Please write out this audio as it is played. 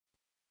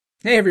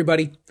Hey,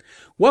 everybody.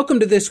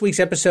 Welcome to this week's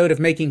episode of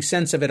Making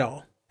Sense of It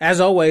All.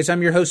 As always,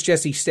 I'm your host,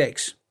 Jesse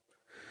Stakes.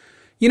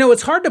 You know,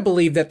 it's hard to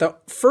believe that the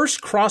first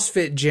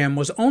CrossFit gym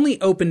was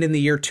only opened in the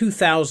year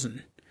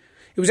 2000.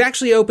 It was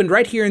actually opened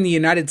right here in the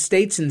United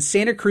States in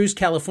Santa Cruz,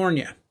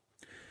 California.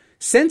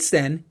 Since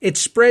then,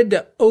 it's spread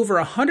to over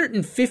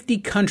 150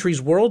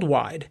 countries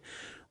worldwide,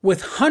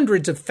 with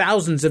hundreds of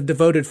thousands of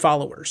devoted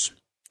followers.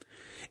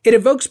 It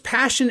evokes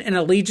passion and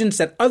allegiance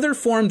that other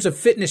forms of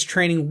fitness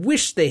training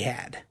wish they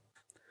had.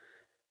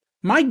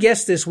 My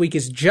guest this week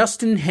is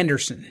Justin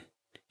Henderson.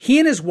 He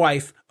and his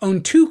wife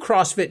own two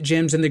CrossFit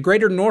gyms in the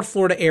greater North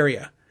Florida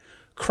area,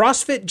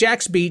 CrossFit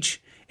Jacks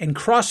Beach and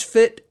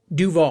CrossFit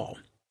Duval.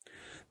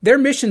 Their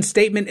mission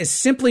statement is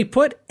simply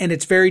put, and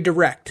it's very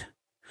direct.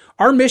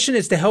 Our mission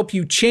is to help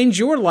you change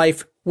your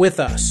life with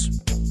us.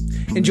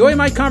 Enjoy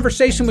my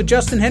conversation with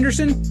Justin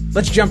Henderson.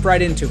 Let's jump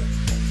right into it.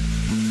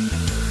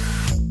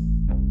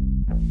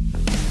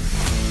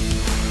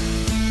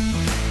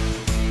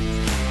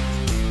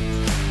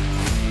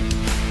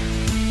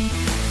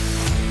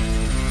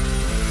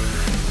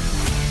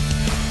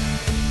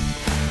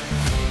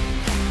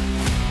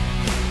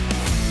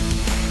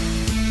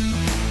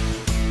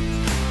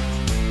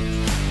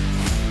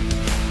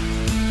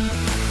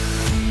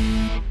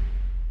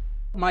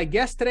 My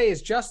guest today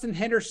is Justin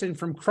Henderson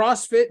from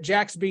CrossFit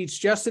Jacks Beach.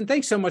 Justin,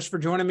 thanks so much for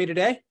joining me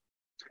today.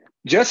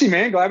 Jesse,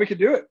 man, glad we could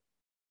do it.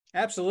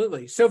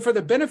 Absolutely. So for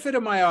the benefit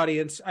of my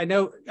audience, I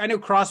know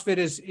CrossFit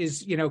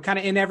is kind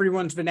of in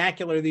everyone's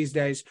vernacular these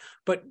days,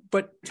 but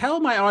tell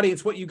my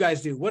audience what you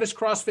guys do. What is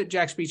CrossFit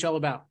Jacks Beach all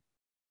about?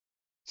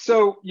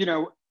 So,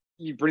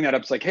 you bring that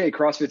up. It's like, hey,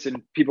 CrossFit's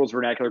in people's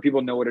vernacular.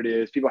 People know what it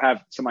is. People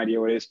have some idea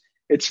what it is.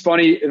 It's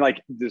funny. And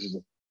this is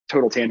a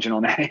total tangent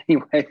on that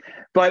anyway,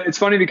 but it's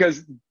funny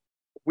because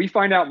we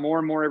find out more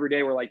and more every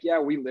day. We're like, yeah,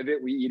 we live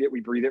it, we eat it,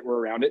 we breathe it, we're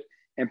around it,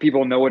 and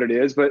people know what it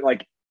is. But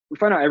we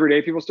find out every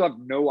day people still have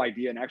no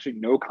idea and actually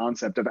no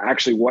concept of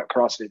actually what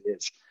CrossFit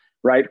is,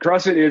 right?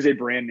 CrossFit is a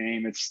brand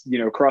name. It's,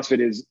 CrossFit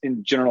is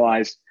in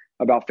generalized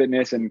about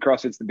fitness, and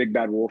CrossFit's the big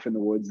bad wolf in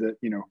the woods that,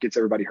 gets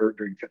everybody hurt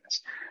during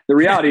fitness. The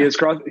reality is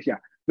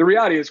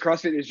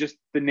CrossFit is just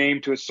the name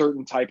to a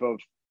certain type of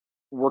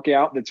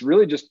workout that's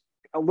really just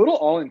a little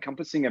all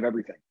encompassing of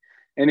everything.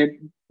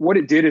 And what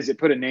it did is it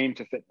put a name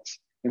to fitness.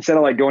 Instead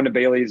of going to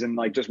Bailey's and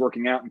just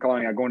working out and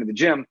calling out going to the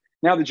gym,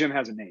 now the gym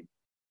has a name,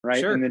 right?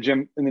 Sure. And the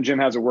gym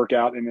has a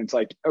workout, and it's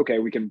like, okay,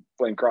 we can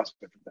blame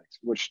CrossFit for things,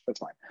 which that's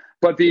fine.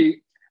 But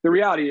the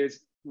reality is,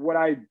 what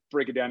I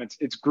break it down,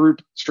 it's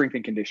group strength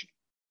and conditioning,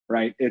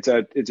 right? It's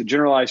a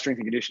generalized strength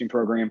and conditioning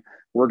program.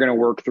 We're going to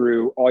work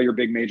through all your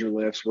big major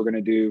lifts. We're going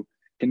to do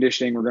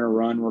conditioning. We're going to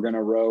run. We're going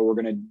to row. We're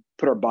going to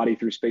put our body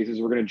through spaces.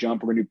 We're going to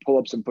jump. We're going to do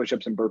pull-ups and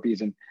push-ups and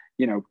burpees, and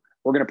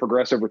we're going to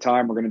progress over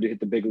time. We're going to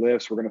hit the big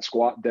lifts. We're going to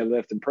squat,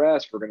 deadlift, and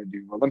press. We're going to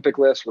do Olympic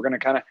lifts. We're going to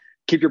kind of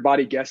keep your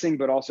body guessing,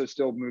 but also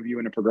still move you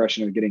in a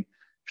progression of getting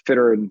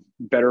fitter and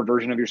better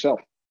version of yourself.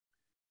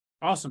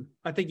 Awesome.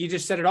 I think you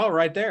just said it all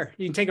right there.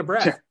 You can take a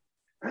breath.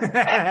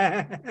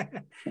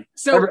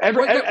 So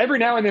every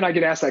now and then I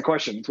get asked that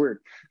question. It's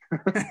weird.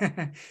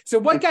 So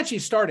what got you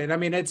started? I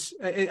mean, I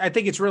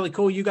think it's really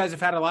cool. You guys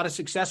have had a lot of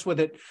success with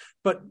it,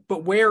 but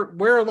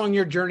where along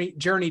your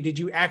journey did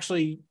you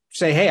actually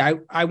say, hey,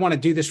 I want to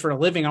do this for a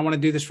living. I want to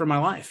do this for my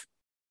life?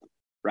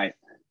 Right.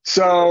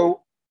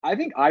 So I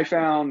think I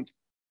found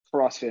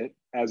CrossFit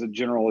as a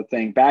general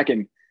thing back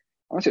in,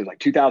 I want to say it was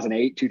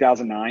 2008,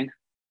 2009.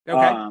 Okay.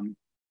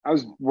 I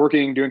was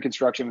doing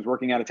construction, was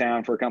working out of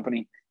town for a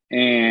company.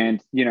 And,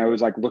 it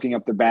was looking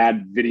up the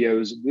bad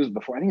videos. This was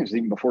before, I think it was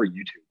even before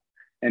YouTube.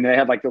 And they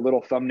had the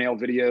little thumbnail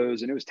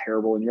videos, and it was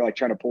terrible. And you're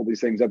trying to pull these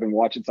things up and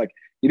watch. It's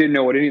you didn't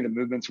know what any of the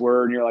movements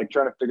were. And you're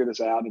trying to figure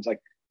this out. And it's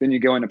then you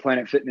go into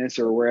Planet Fitness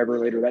or wherever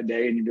later that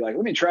day, and you'd be let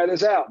me try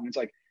this out. And it's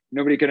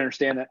nobody could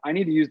understand that I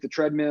need to use the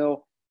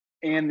treadmill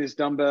and this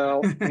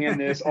dumbbell and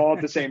this all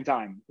at the same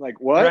time.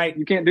 What? Right.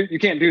 You can't do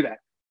that.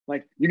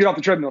 You get off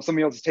the treadmill,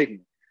 somebody else is taking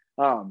it.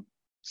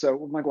 So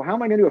I'm well, how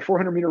am I going to do a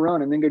 400-meter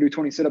run and then go do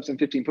 20 sit-ups and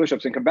 15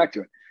 push-ups and come back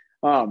to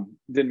it?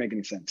 Didn't make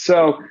any sense.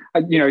 So,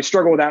 I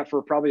struggled with that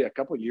for probably a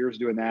couple of years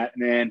doing that.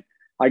 And then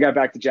I got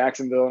back to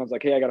Jacksonville, and I was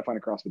hey, I got to find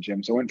a CrossFit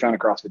gym. So I went and found a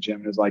CrossFit gym,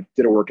 and it was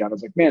did a workout. I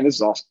was man, this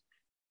is awesome.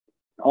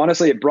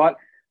 Honestly, it brought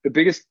the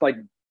biggest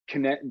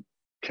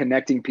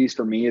connecting piece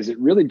for me is it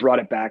really brought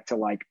it back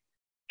to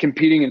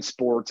competing in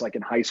sports,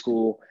 in high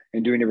school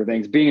and doing different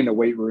things, being in the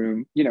weight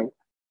room,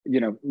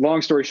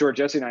 long story short,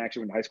 Jesse and I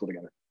actually went to high school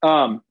together.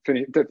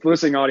 The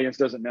listening audience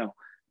doesn't know,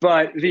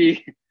 but so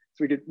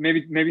we could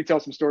maybe tell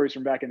some stories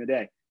from back in the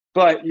day.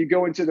 But you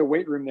go into the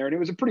weight room there, and it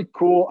was a pretty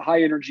cool,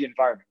 high energy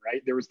environment,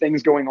 right? There was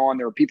things going on.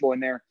 There were people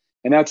in there,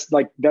 and that's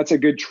a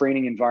good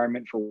training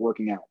environment for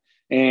working out.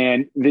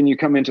 And then you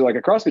come into a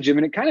CrossFit gym,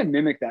 and it kind of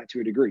mimicked that to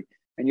a degree.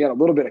 And you had a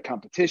little bit of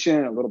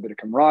competition, a little bit of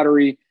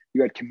camaraderie.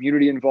 You had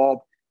community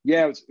involved.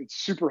 Yeah, it's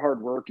super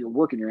hard work. You're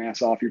working your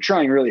ass off. You're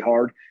trying really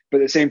hard, but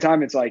at the same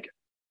time, it's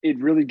it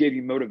really gave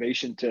you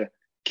motivation to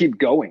keep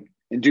going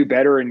and do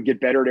better and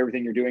get better at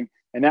everything you're doing.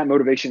 And that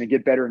motivation to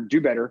get better and do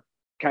better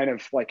kind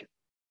of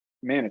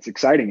man, it's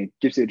exciting. It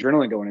gives the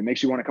adrenaline going. It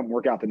makes you want to come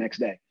work out the next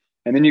day.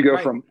 And then you go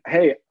from,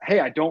 hey,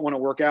 I don't want to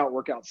work out.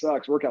 Workout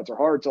sucks. Workouts are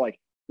hard. To like,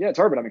 yeah, it's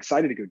hard, but I'm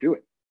excited to go do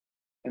it.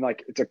 And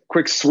like, it's a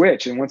quick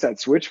switch. And once that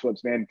switch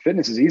flips, man,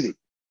 fitness is easy.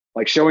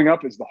 Like showing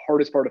up is the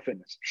hardest part of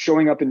fitness.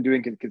 Showing up and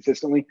doing it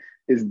consistently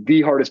is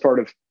the hardest part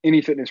of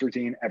any fitness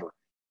routine ever.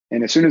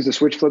 And as soon as the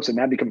switch flips and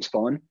that becomes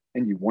fun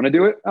and you want to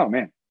do it, oh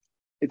man,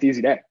 it's an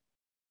easy day.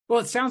 Well,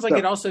 it sounds like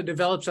it also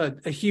develops a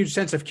huge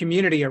sense of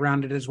community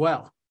around it as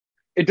well.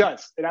 It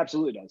does. It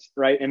absolutely does.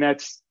 Right. And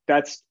that's,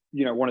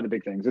 one of the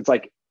big things. It's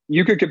like,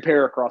 you could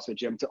compare a CrossFit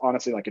gym to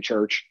honestly like a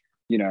church,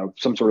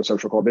 some sort of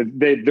social club.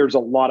 There's a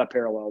lot of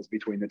parallels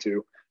between the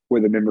two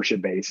with a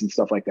membership base and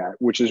stuff like that,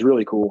 which is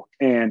really cool.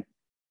 And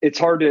it's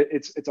hard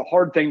it's a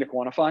hard thing to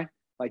quantify.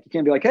 Like you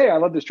can't be like, hey, I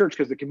love this church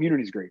because the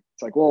community is great.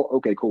 It's like, well,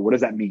 okay, cool. What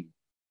does that mean?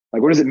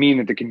 Like, what does it mean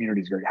that the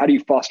community is great? How do you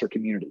foster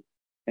community?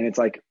 And it's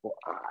like, well,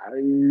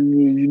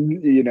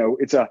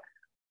 it's it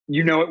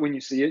when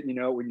you see it,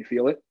 it when you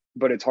feel it,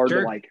 but it's hard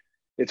to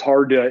it's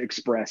hard to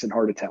express and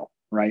hard to tell.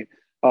 Right.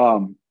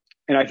 And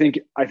I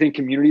think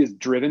community is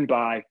driven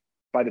by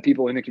the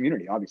people in the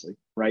community, obviously.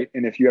 Right.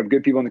 And if you have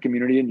good people in the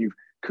community and you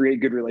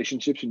create good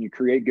relationships and you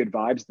create good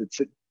vibes,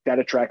 that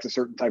attracts a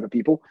certain type of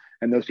people,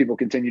 and those people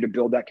continue to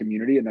build that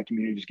community, and that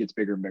community just gets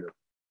bigger and bigger.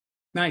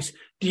 Nice.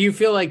 Do you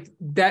feel like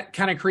that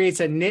kind of creates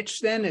a niche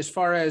then, as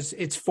far as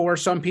it's for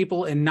some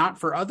people and not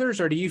for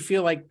others? Or do you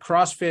feel like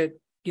CrossFit,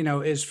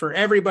 is for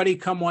everybody,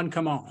 come one,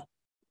 come all?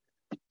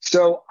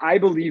 So I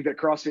believe that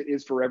CrossFit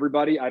is for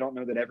everybody. I don't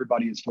know that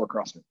everybody is for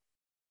CrossFit.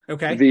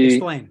 Okay.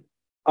 Explain.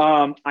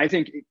 I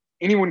think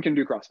anyone can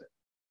do CrossFit.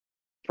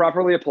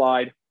 Properly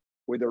applied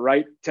with the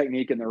right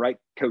technique and the right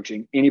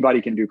coaching,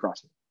 anybody can do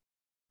CrossFit.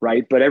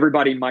 Right. But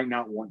everybody might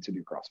not want to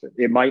do CrossFit.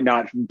 It might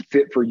not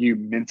fit for you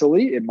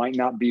mentally. It might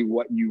not be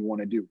what you want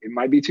to do. It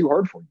might be too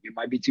hard for you. It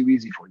might be too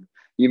easy for you.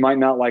 You might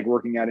not like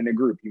working out in a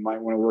group. You might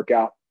want to work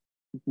out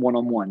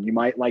one-on-one. You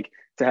might like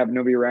to have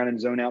nobody around and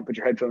zone out, put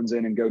your headphones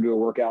in and go do a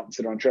workout and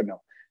sit on a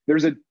treadmill.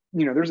 There's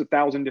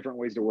 1,000 different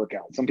ways to work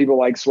out. Some people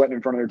like sweating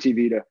in front of their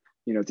TV to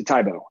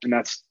Taibo, and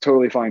that's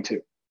totally fine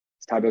too.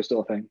 Is Taibo still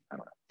a thing? I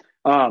don't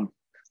know.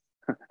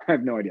 I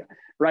have no idea.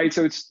 Right.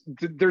 So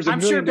I'm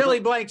sure Billy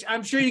Blanks.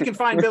 I'm sure you can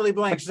find Billy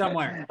Blanks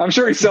somewhere. I'm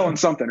sure he's selling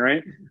something,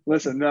 right?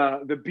 Listen,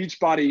 the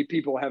Beachbody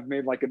people have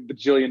made like $1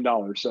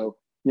 bajillion. So,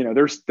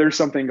 there's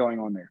something going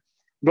on there,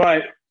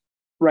 but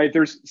right.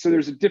 There's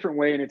a different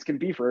way, and it can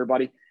be for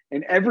everybody.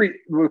 And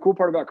the cool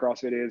part about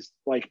CrossFit is,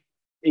 like,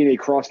 in a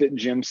CrossFit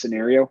gym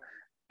scenario,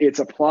 it's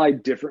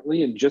applied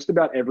differently in just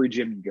about every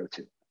gym you go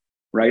to.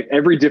 Right.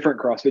 Every different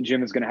CrossFit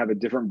gym is going to have a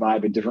different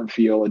vibe, a different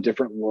feel, a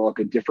different look,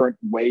 a different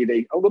way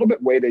they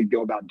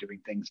go about doing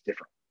things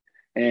different.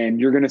 And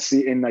you're going to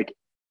see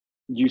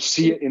you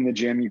see it in the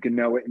gym, you can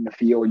know it in the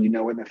feel, in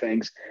the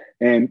things.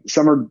 And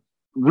some are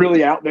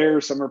really out there.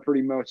 Some are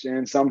pretty much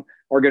in. Some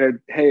are going to,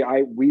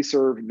 hey, we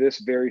serve this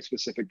very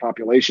specific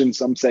population.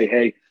 Some say,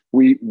 hey,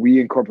 we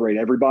incorporate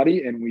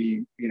everybody, and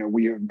we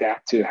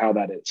adapt to how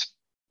that is.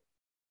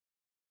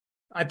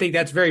 I think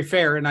that's very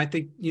fair. And I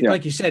think,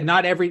 like you said,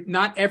 not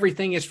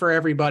everything is for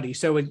everybody.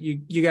 So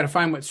you got to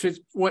find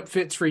what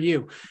fits for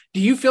you. Do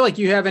you feel like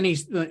you have any,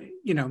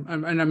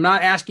 and I'm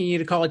not asking you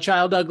to call a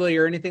child ugly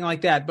or anything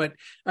like that, but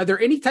are there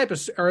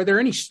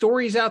any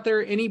stories out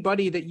there,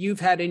 anybody that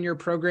you've had in your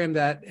program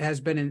that has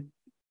been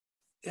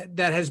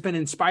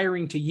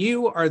inspiring to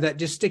you, or that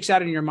just sticks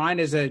out in your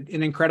mind as an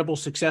incredible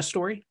success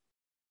story?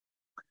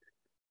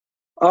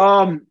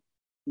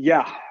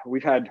 Yeah,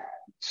 we've had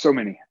so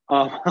many.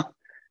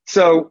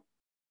 So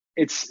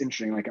it's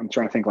interesting. Like, I'm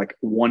trying to think like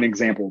one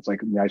example. It's like,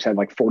 I just had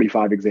like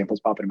 45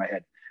 examples pop into my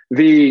head.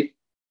 The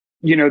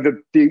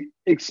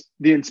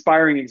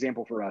inspiring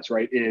example for us,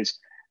 right, is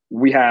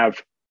we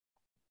have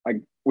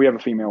a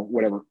female,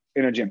 whatever,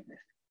 in a gym,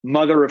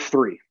 mother of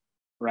 3,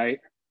 right,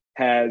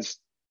 has,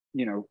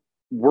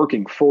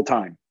 working full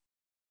time,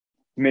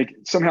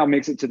 somehow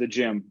makes it to the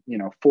gym,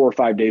 4 or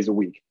 5 days a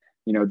week.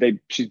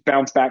 She's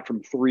bounced back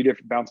from 3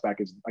 different, bounce back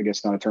is, I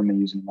guess, not a term they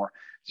use anymore.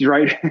 She's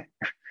right.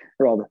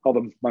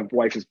 My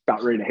wife is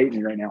about ready to hate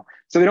me right now.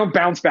 So they don't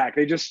bounce back.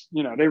 They just,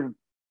 they have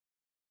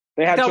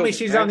Tell children, me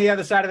she's right? On the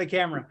other side of the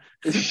camera.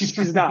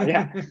 She's not.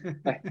 Yeah.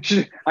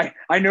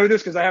 I know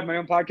this because I have my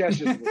own podcast.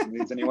 Just listen to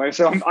these anyway.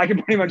 So I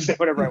can pretty much say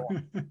whatever I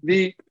want.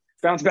 The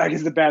bounce back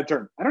is the bad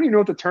term. I don't even know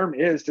what the term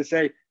is to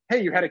say,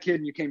 hey, you had a kid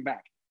and you came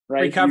back,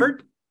 right?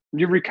 Recovered?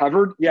 You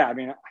recovered? Yeah. I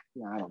mean,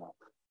 I don't know.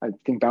 I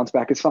think bounce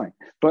back is fine,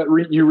 but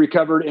you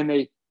recovered and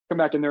they come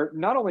back and they're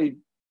not only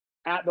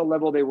at the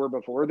level they were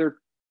before, they're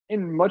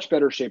in much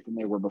better shape than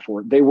they were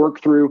before. They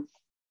work through,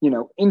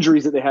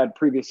 injuries that they had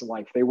previous to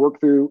life. They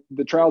work through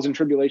the trials and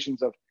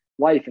tribulations of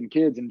life and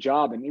kids and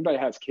job. And anybody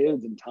has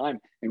kids and time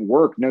and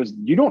work knows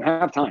you don't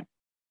have time.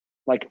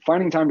 Like,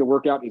 finding time to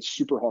work out is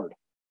super hard,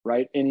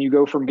 right? And you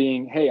go from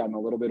being, hey, I'm a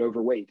little bit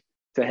overweight,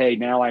 to, hey,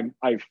 now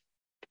I've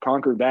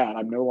conquered that.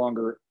 I'm no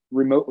longer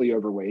remotely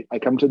overweight. I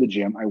come to the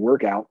gym, I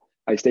work out,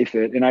 I stay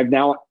fit. And I've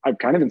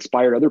kind of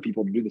inspired other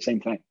people to do the same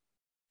thing.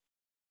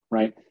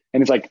 Right.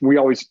 And it's like, we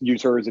always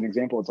use her as an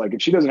example. It's like,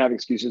 if she doesn't have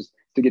excuses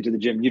to get to the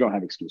gym, you don't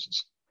have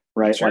excuses,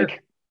 right? Sure.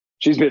 Like,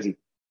 she's busy,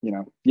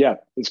 yeah,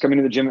 it's coming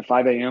to the gym at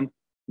 5 a.m.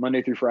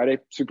 Monday through Friday,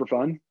 super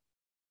fun,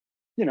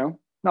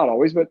 not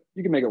always, but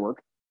you can make it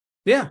work.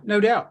 Yeah, no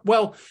doubt.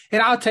 Well,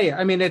 and I'll tell you,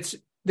 I mean,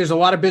 there's a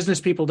lot of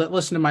business people that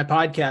listen to my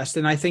podcast.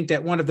 And I think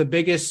that one of the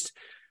biggest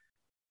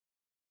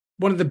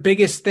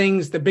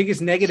things, the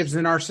biggest negatives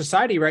in our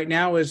society right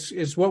now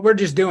is what we're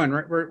just doing.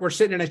 Right? We're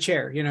sitting in a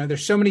chair.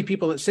 There's so many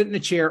people that sit in a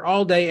chair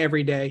all day,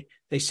 every day.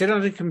 They sit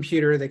on a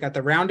computer. They got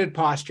the rounded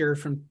posture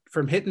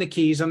from hitting the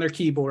keys on their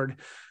keyboard.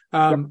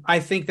 Yep. I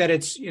think that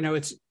it's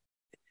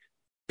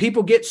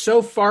people get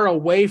so far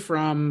away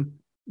from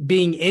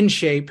being in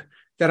shape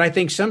that I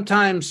think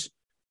sometimes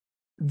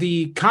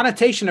the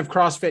connotation of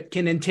CrossFit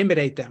can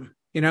intimidate them.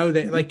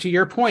 Like to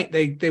your point,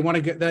 they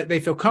want to they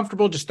feel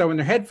comfortable just throwing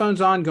their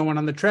headphones on, going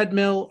on the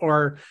treadmill,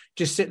 or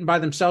just sitting by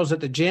themselves at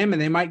the gym,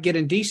 and they might get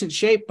in decent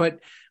shape, but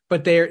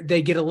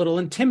they get a little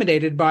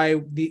intimidated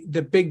by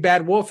the big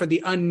bad wolf or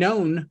the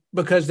unknown,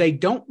 because they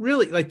don't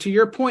really, like to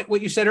your point,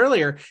 what you said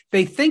earlier,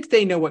 they think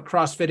they know what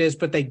CrossFit is,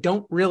 but they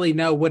don't really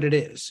know what it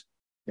is.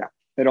 Yeah.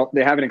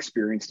 They haven't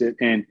experienced it.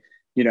 And,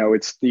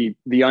 it's the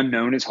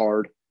unknown is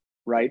hard.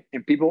 Right.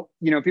 And people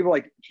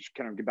like, just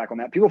kind of get back on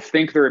that. People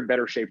think they're in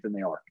better shape than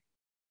they are.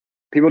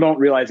 People don't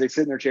realize they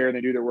sit in their chair and they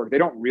do their work. They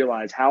don't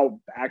realize how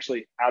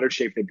actually out of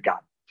shape they've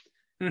gotten.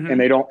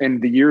 Mm-hmm.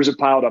 And the years have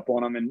piled up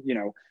on them. And,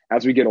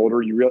 as we get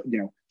older,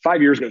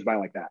 5 years goes by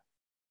like that.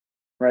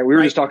 Right. We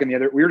were just talking the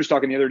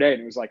other day,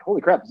 and it was like,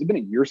 holy crap, has it been a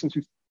year since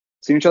we've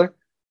seen each other?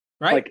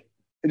 Right. Like,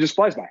 it just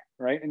flies by.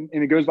 Right. And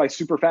it goes by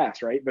super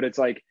fast. Right. But it's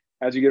like,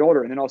 as you get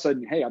older, and then all of a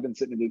sudden, hey, I've been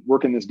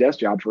working this desk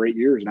job for 8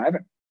 years, and I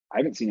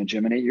haven't seen a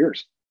gym in 8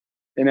 years.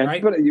 And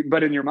then,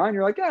 but in your mind,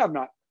 you're like, yeah, I'm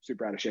not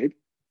super out of shape.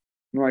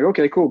 I'm like,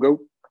 okay, cool. Go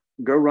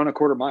run a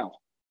quarter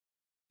mile,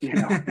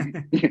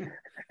 and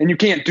you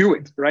can't do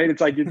it. Right.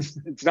 It's like,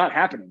 it's not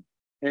happening.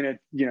 And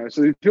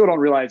so people don't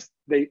realize,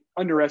 they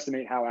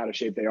underestimate how out of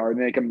shape they are. And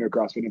then they come into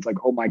CrossFit and it's like,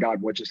 oh my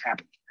God, what just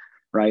happened?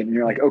 Right. And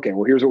you're like, okay,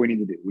 well, here's what we need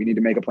to do. We need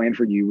to make a plan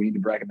for you. We need to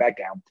break it back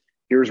down.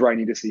 Here's where I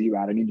need to see you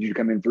out. I need you to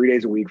come in 3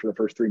 days a week for the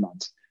first 3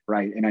 months.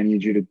 Right. And I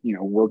need you to,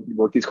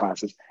 work these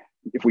classes.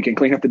 If we can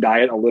clean up the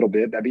diet a little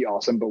bit, that'd be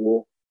awesome. But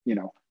we'll,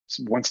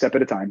 one step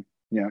at a time.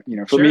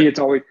 For me,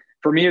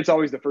 it's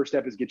always the first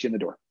step is get you in the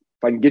door.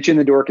 If I can get you in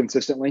the door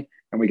consistently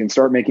and we can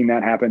start making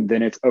that happen,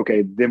 then it's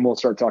okay. Then we'll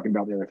start talking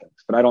about the other things.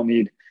 But I don't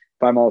need,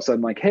 if I'm all of a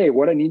sudden like, hey,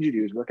 what I need you to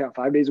do is work out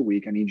 5 days a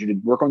week. I need you to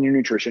work on your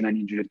nutrition. I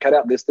need you to cut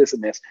out this, this,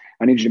 and this.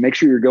 I need you to make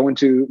sure you're going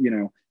to,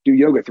 do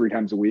yoga 3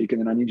 times a week. And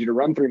then I need you to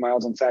run 3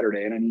 miles on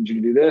Saturday. And I need you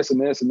to do this and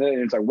this and that.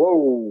 And it's like,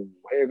 whoa,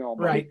 hang on.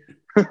 Right.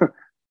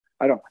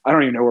 I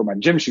don't even know where my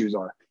gym shoes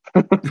are.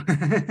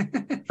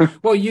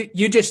 Well,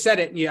 you just said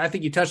it. I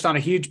think you touched on a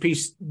huge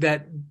piece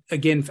that,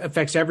 again,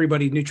 affects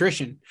everybody,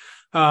 nutrition.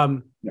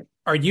 Yep.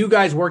 Are you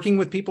guys working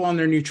with people on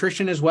their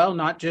nutrition as well?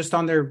 Not just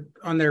on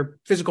their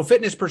physical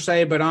fitness per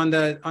se, but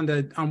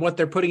on what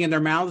they're putting in their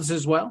mouths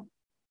as well?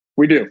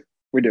 We do.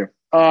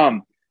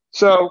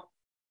 So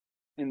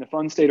in the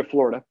fun state of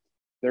Florida,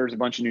 there's a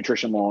bunch of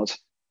nutrition laws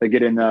that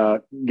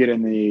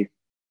it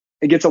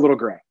gets a little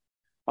gray.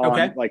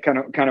 Okay. Like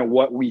kind of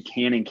what we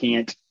can and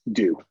can't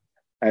do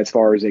as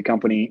far as a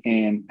company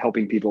and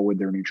helping people with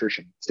their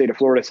nutrition. State of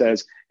Florida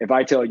says, if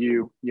I tell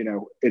you,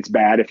 it's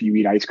bad if you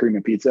eat ice cream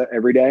and pizza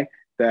every day,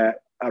 that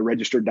a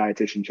registered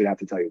dietitian should have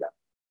to tell you that.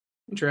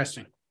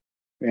 Interesting.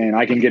 And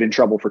I can get in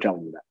trouble for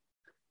telling you that.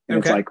 And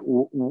okay.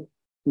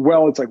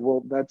 It's like,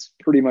 well, that's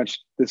pretty much,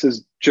 this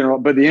is general,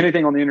 but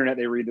anything on the internet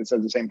they read that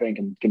says the same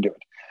thing can do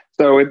it.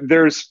 So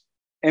there's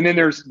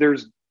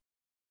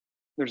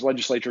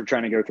legislature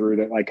trying to go through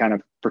that, like, kind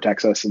of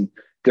protects us and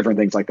different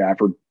things like that.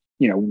 For,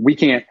 we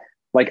can't,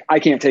 like, I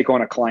can't take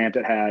on a client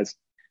that has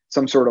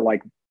some sort of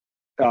like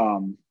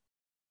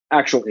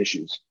actual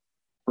issues,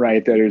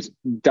 right? That there's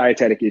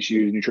dietetic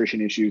issues,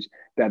 nutrition issues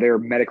that they're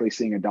medically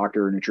seeing a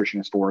doctor or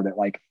nutritionist for, that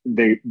like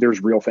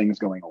there's real things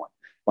going on.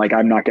 Like,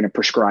 I'm not going to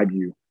prescribe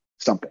you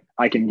something.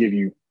 I can give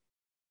you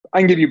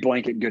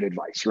blanket good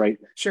advice, right?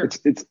 Sure.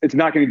 It's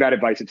not going to be bad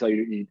advice to tell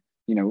you to eat,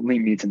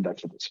 lean meats and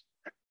vegetables.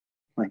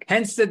 Like,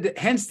 hence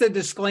the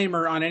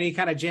disclaimer on any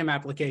kind of gym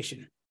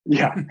application.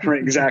 Yeah,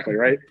 right. Exactly.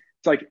 Right.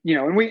 It's like,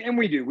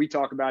 we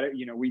talk about it,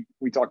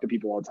 we talk to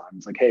people all the time.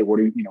 It's like, hey, what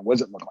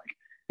does it look like?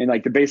 And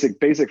like the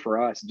basic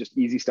for us, just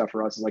easy stuff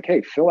for us is like,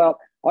 hey, fill out,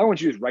 all I want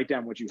you to do is write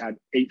down what you had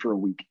ate for a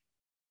week.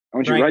 I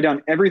want you to write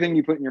down everything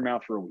you put in your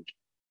mouth for a week.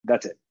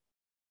 That's it.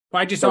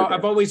 Well,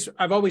 I've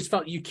always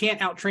felt you can't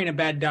out-train a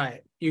bad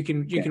diet. You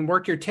can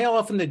work your tail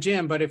off in the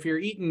gym, but if you're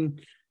eating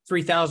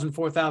 3,000,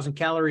 4,000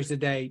 calories a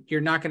day,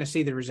 you're not going to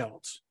see the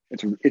results.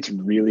 It's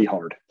really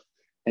hard.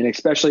 And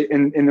especially,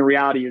 and the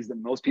reality is that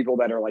most people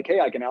that are like, hey,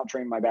 I can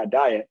out-train my bad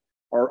diet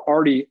are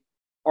already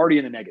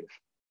in the negative,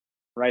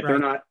 right?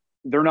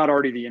 They're not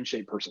already the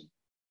in-shape person.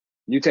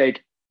 You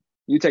take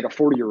a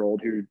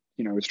 40-year-old who,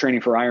 is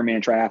training for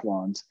Ironman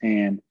triathlons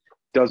and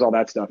does all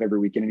that stuff every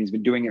weekend, and he's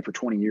been doing it for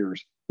 20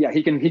 years. Yeah,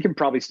 he can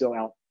probably still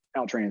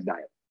out-train his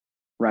diet,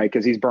 right?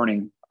 Because he's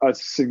burning a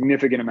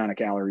significant amount of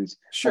calories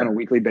Sure. on a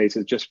weekly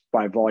basis just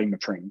by volume of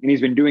training. And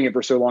he's been doing it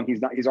for so long,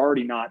 he's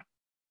already not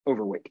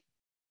overweight,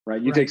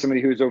 right? You take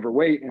somebody who's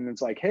overweight and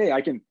it's like, hey,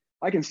 I can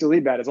still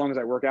eat bad as long as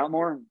I work out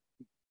more.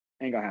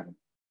 Ain't gonna happen.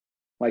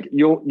 Like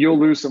you'll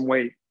lose some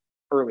weight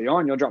early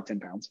on. You'll drop 10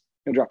 pounds.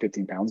 You'll drop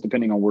 15 pounds,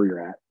 depending on where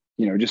you're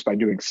at, just by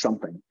doing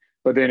something.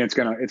 But then it's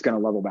gonna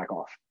level back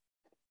off.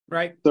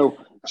 Right. So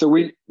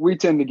we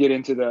tend to get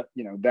into the,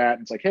 that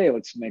it's like, hey,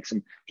 let's make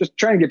just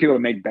trying to get people to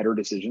make better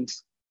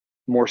decisions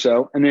more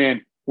so. And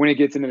then when it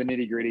gets into the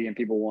nitty gritty and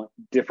people want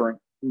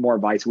more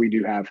advice, we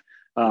do have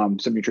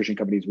some nutrition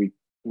companies.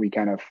 We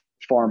kind of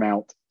farm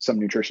out some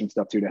nutrition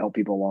stuff too, to help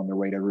people along their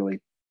way to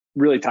really,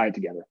 really tie it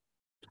together.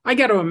 I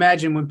got to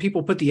imagine when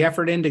people put the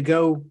effort in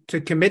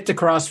to commit to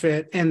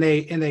CrossFit and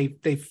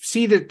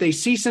they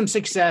see some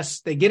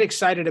success, they get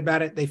excited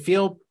about it, they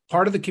feel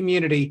part of the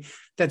community,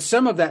 that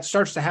some of that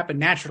starts to happen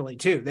naturally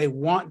too. They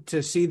want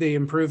to see the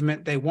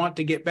improvement. They want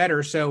to get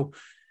better. So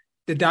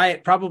the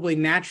diet probably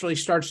naturally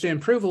starts to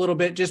improve a little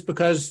bit just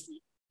because,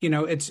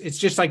 it's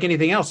just like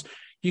anything else.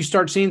 You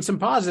start seeing some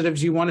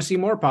positives. You want to see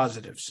more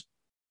positives.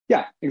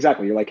 Yeah,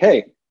 exactly. You're like,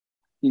 hey,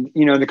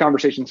 the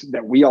conversations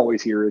that we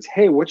always hear is,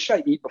 hey, what should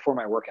I eat before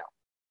my workout?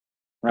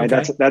 Right.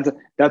 Okay.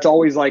 That's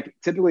always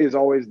typically is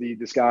always the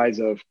disguise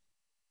of,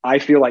 I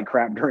feel like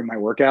crap during my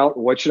workout.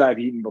 What should I have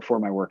eaten before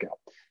my workout?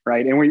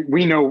 Right. And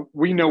we know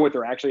what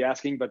they're actually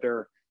asking, but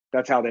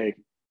that's how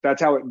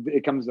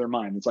it comes to their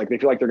mind. It's like, they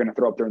feel like they're going to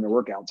throw up during their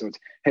workout. So it's,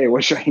 hey,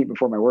 what should I eat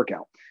before my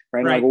workout?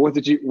 Right. Like, well,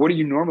 what do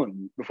you normally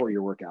eat before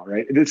your workout?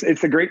 Right.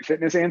 It's the great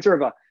fitness answer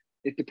of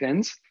it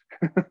depends.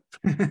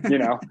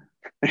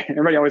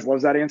 Everybody always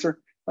loves that answer.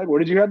 Like, what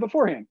did you have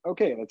beforehand?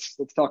 Okay, let's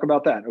talk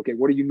about that. Okay,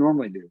 what do you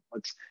normally do?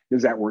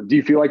 Does that work? Do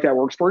you feel like that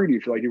works for you? Do you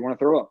feel like you want to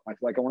throw up? I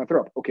feel like I want to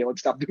throw up. Okay, let's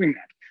stop doing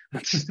that.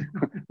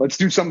 Let's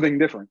do something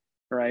different,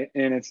 right?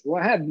 And it's,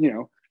 well, I had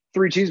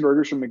 3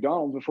 cheeseburgers from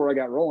McDonald's before I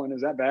got rolling.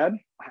 Is that bad?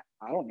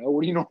 I don't know.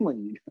 What do you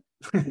normally eat?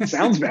 It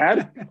sounds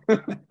bad.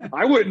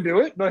 I wouldn't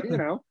do it, but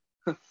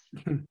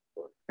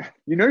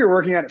you're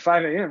working out at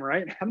 5 a.m.,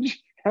 right? How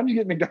did you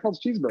get McDonald's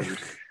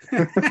cheeseburgers?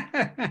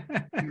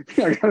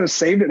 I got it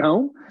saved at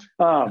home.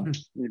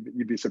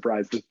 You'd be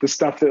surprised. The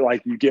stuff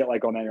that you get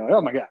on that, you're like,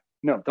 oh my God,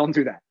 no, don't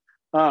do that.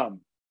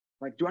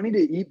 Do I need to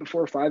eat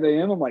before 5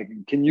 a.m.? I'm like,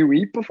 can you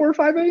eat before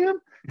 5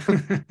 a.m.?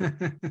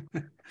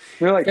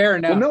 They're like, fair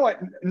enough. Well,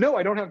 no,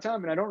 I don't have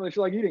time and I don't really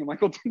feel like eating. I'm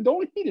like, well,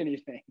 don't eat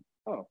anything.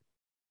 Oh,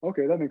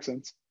 okay, that makes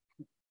sense.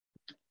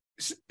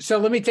 So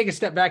let me take a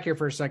step back here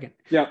for a second.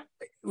 Yeah.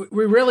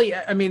 We really,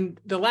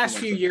 the last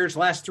 3 years,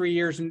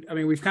 and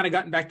we've kind of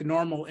gotten back to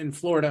normal in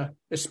Florida,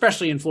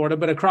 especially in Florida,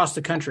 but across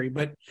the country.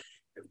 But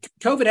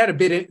COVID had a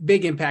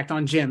big impact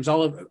on gyms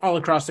all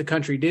across the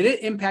country. Did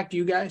it impact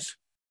you guys?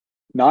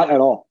 Not at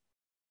all.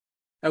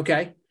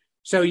 Okay.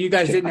 So you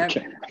guys didn't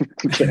have.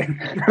 I'm kidding.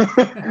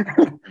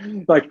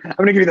 I'm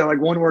going to give you that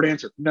one word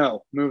answer.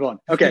 No, move on.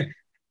 Okay.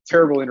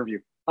 Terrible interview.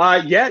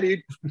 Yeah,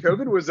 dude.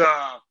 COVID was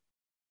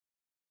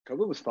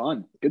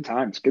fun. Good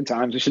times.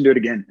 We should do it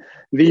again.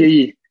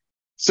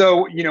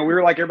 So, we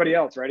were like everybody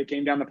else, right? It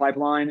came down the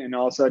pipeline and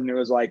all of a sudden it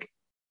was like,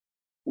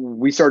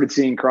 we started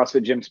seeing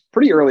CrossFit gyms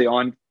pretty early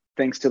on,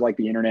 thanks to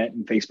the internet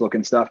and Facebook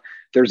and stuff.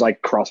 There's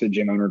CrossFit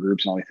gym owner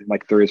groups and all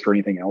like there is for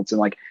anything else.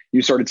 And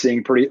you started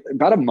seeing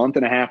about a month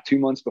and a half, 2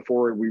 months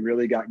before we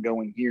really got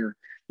going here,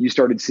 you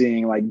started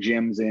seeing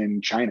gyms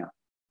in China,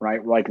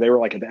 right? They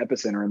were at the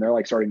epicenter and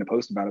they're starting to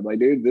post about it.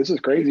 Dude, this is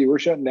crazy. We're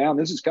shutting down.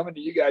 This is coming to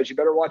you guys. You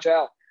better watch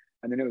out.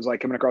 And then it was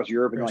coming across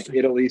Europe and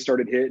Italy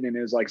started hitting. And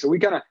it was so we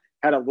kind of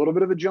had a little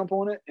bit of a jump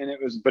on it. And it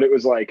was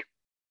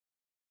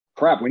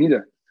crap. We need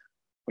to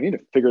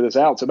figure this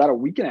out. So about a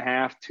week and a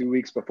half, 2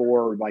 weeks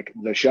before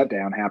the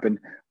shutdown happened,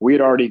 we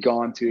had already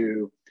gone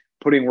to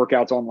putting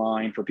workouts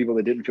online for people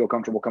that didn't feel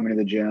comfortable coming to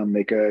the gym.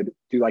 They could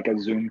do a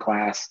Zoom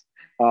class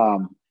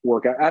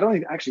workout.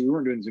 We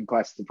weren't doing Zoom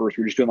classes at first.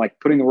 We were just doing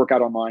putting the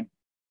workout online.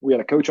 We had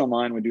a coach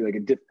online. We'd do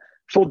a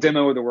full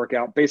demo of the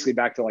workout, basically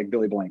back to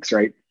Billy Blanks,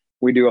 right?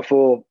 We do a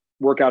full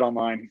workout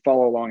online,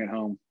 follow along at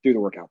home, do the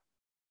workout.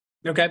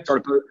 Okay.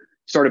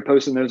 Started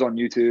posting those on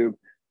YouTube.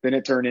 Then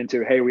it turned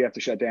into, hey, we have to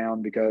shut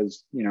down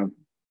because, the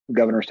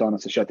governor's telling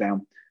us to shut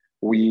down.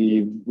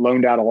 We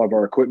loaned out all of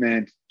our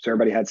equipment. So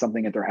everybody had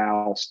something at their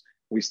house.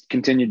 We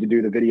continued to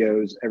do the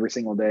videos every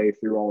single day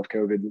through all of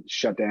COVID,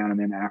 shut down. And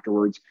then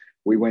afterwards,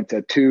 we went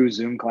to 2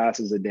 Zoom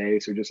classes a day.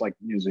 So just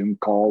Zoom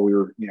call,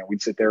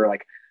 we'd sit there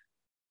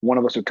one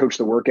of us would coach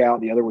the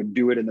workout. The other would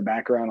do it in the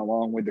background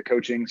along with the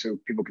coaching so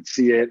people could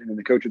see it. And then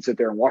the coach would sit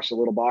there and watch the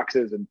little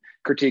boxes and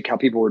critique how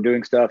people were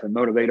doing stuff and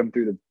motivate them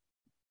through the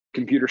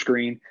computer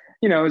screen.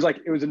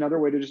 It was another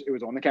way to it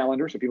was on the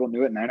calendar. So people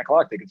knew at 9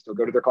 o'clock, they could still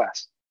go to their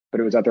class,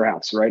 but it was at their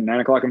house, right? 9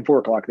 o'clock and 4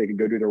 o'clock, they could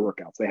go do their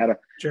workouts. They had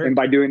sure. And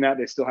by doing that,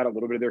 they still had a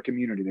little bit of their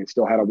community. They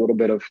still had a little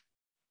bit of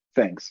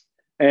things.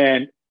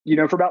 And,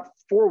 for about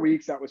 4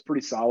 weeks, that was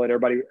pretty solid.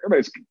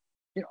 Everybody's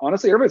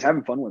honestly, everybody's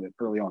having fun with it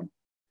early on.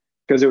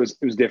 Because it was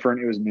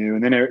different, it was new,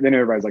 and then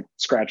everybody's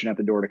scratching at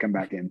the door to come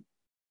back in.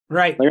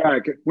 Right. All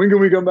right, when can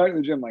we come back to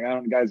the gym?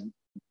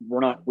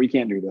 We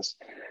can't do this.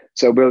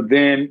 So, but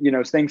then,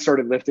 things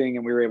started lifting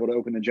and we were able to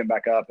open the gym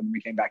back up and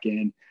we came back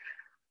in.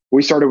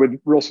 We started with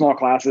real small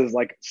classes,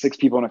 like 6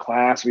 people in a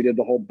class. We did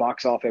the whole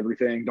box off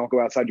everything. Don't go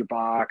outside your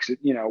box.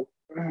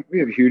 We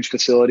have a huge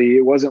facility.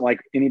 It wasn't like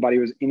anybody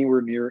was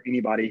anywhere near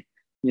anybody,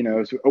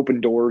 so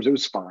open doors. It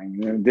was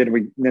fine. And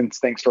then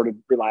things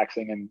started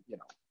relaxing and,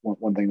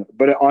 one thing,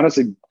 but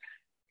honestly,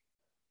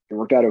 it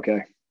worked out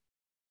okay.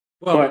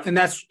 Well, and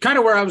that's kind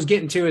of where I was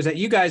getting to, is that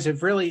you guys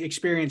have really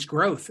experienced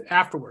growth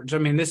afterwards. I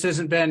mean, this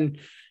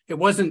it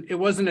wasn't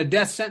a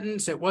death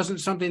sentence. It wasn't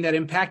something that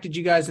impacted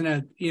you guys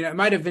it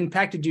might have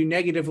impacted you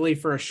negatively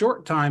for a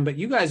short time, but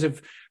you guys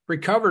have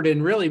recovered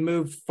and really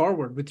moved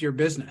forward with your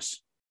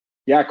business.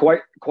 Yeah,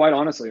 quite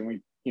honestly. And we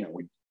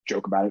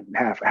joke about it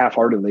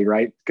half-heartedly,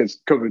 right? Because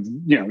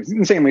COVID, is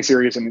insanely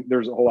serious and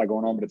there's a whole lot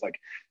going on, but it's like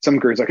some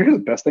careers like, it's the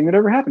best thing that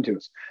ever happened to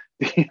us.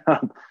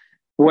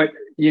 What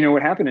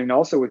happened, and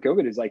also with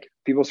COVID, is like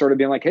people started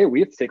being like, hey, we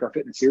have to take our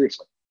fitness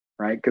seriously,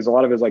 right? Because a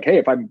lot of it is like, hey,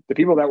 if I'm the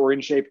people that were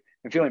in shape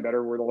and feeling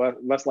better, were the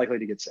less likely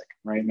to get sick,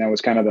 right? And that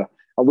was kind of a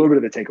little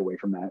bit of the takeaway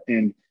from that.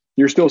 And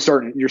you're still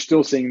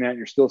seeing that,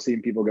 you're still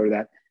seeing people go to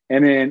that.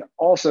 And then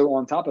also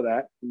on top of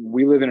that,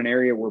 we live in an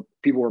area where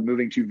people are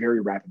moving to very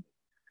rapidly.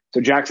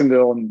 So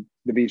Jacksonville and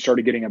the beach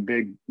started getting a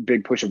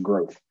big push of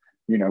growth,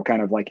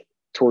 kind of like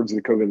towards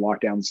the COVID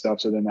lockdown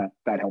stuff. So then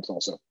that helps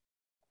also.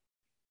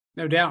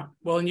 No doubt.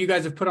 Well, and you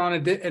guys have put on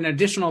an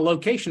additional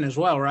location as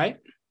well, right?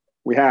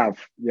 We have.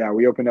 Yeah,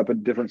 we opened up a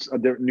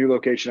new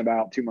location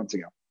about 2 months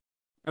ago.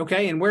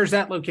 Okay, and where's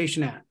that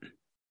location at?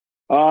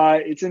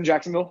 It's in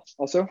Jacksonville.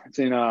 Also, it's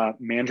in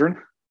Mandarin.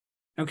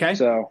 Okay,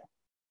 so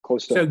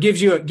close to. So it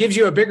gives you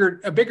a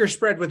bigger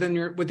spread within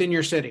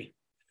your city.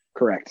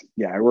 Correct.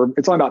 Yeah,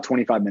 it's only about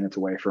 25 minutes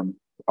away from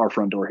our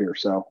front door here,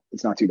 so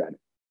it's not too bad.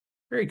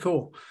 Very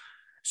cool.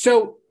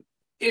 So,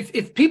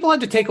 if people had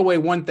to take away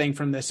one thing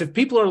from this, if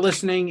people are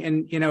listening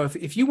and,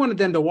 if you wanted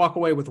them to walk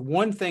away with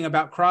one thing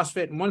about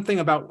CrossFit and one thing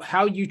about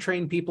how you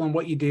train people and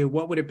what you do,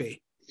 what would it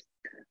be?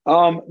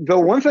 The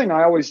one thing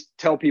I always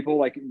tell people,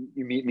 like,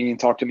 you meet me and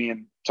talk to me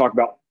and talk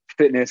about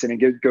fitness,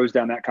 and it goes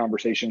down that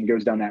conversation,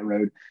 goes down that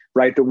road,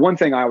 right? The one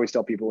thing I always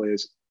tell people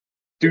is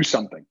do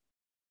something,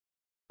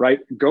 right?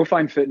 Go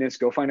find fitness,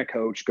 go find a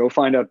coach, go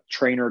find a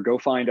trainer, go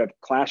find a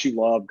class you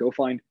love, go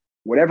find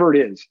whatever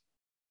it is.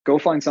 Go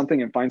find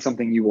something and find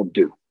something you will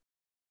do.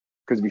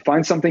 Because if you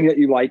find something that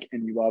you like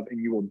and you love and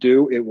you will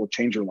do, it will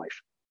change your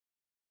life.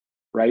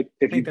 Right?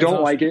 If you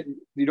don't like it,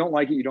 you don't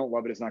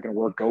love it, it's not going to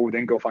work.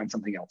 Go find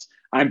something else.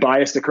 I'm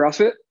biased to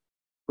CrossFit,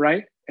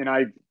 right? And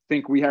I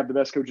think we have the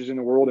best coaches in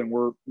the world and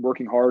we're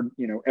working hard,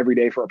 every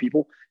day for our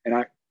people. And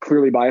I'm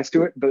clearly biased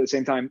to it, but at the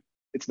same time,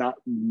 it's not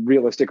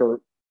realistic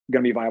or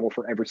going to be viable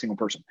for every single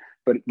person.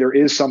 But there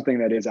is something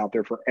that is out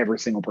there for every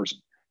single person.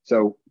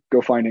 So go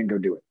find it and go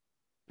do it.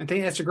 I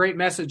think that's a great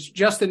message.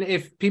 Justin,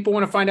 if people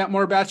want to find out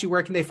more about you,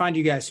 where can they find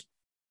you guys?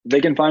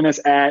 They can find us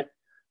at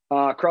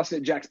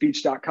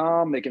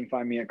CrossFitJacksBeach.com. They can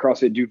find me at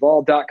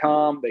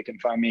CrossFitDuval.com. They can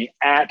find me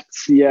at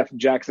CF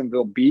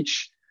Jacksonville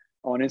Beach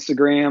on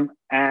Instagram,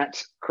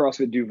 at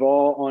CrossFit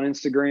Duval on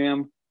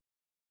Instagram.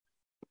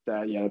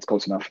 That's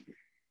close enough.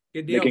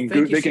 Good deal.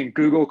 They can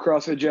Google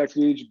CrossFit Jacks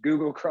Beach,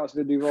 Google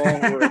CrossFit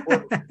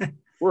Duval.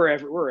 We're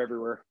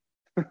everywhere.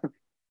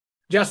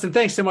 Justin,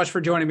 thanks so much for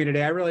joining me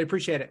today. I really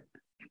appreciate it.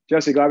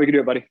 Jesse, glad we could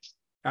do it, buddy.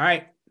 All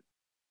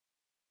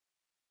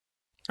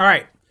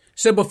right.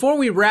 So before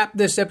we wrap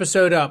this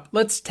episode up,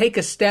 let's take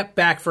a step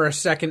back for a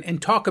second and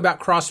talk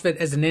about CrossFit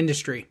as an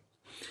industry.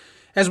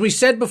 As we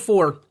said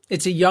before,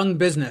 it's a young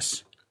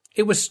business.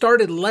 It was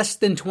started less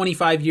than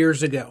 25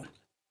 years ago.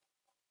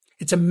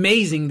 It's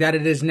amazing that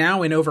it is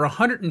now in over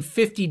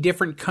 150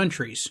 different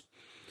countries.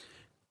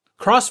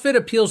 CrossFit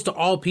appeals to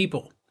all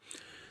people.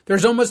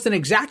 There's almost an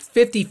exact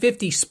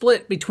 50-50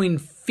 split between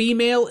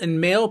female and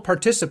male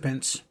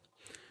participants.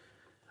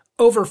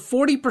 Over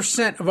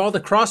 40% of all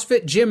the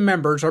CrossFit gym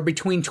members are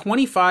between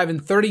 25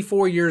 and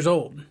 34 years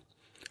old.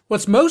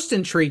 What's most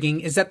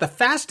intriguing is that the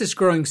fastest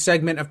growing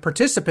segment of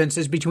participants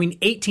is between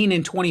 18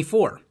 and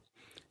 24.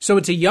 So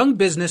it's a young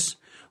business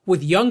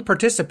with young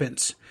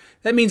participants.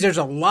 That means there's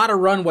a lot of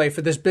runway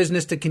for this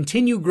business to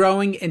continue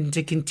growing and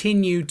to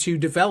continue to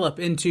develop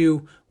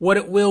into what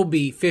it will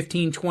be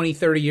 15, 20,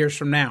 30 years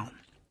from now.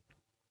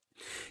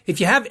 If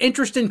you have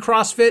interest in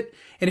CrossFit,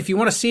 and if you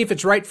want to see if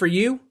it's right for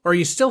you, or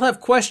you still have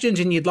questions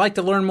and you'd like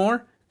to learn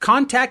more,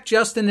 contact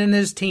Justin and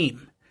his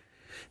team.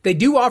 They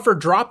do offer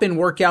drop-in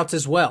workouts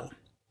as well.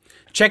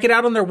 Check it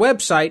out on their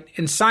website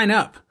and sign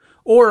up.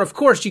 Or, of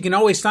course, you can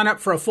always sign up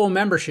for a full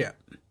membership.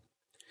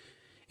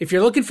 If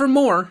you're looking for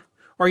more,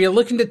 or you're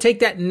looking to take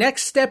that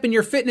next step in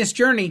your fitness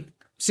journey,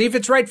 see if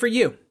it's right for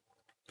you.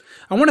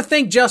 I want to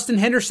thank Justin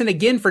Henderson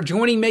again for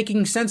joining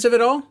Making Sense of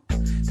It All.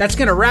 That's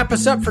going to wrap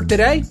us up for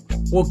today.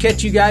 We'll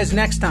catch you guys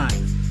next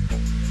time.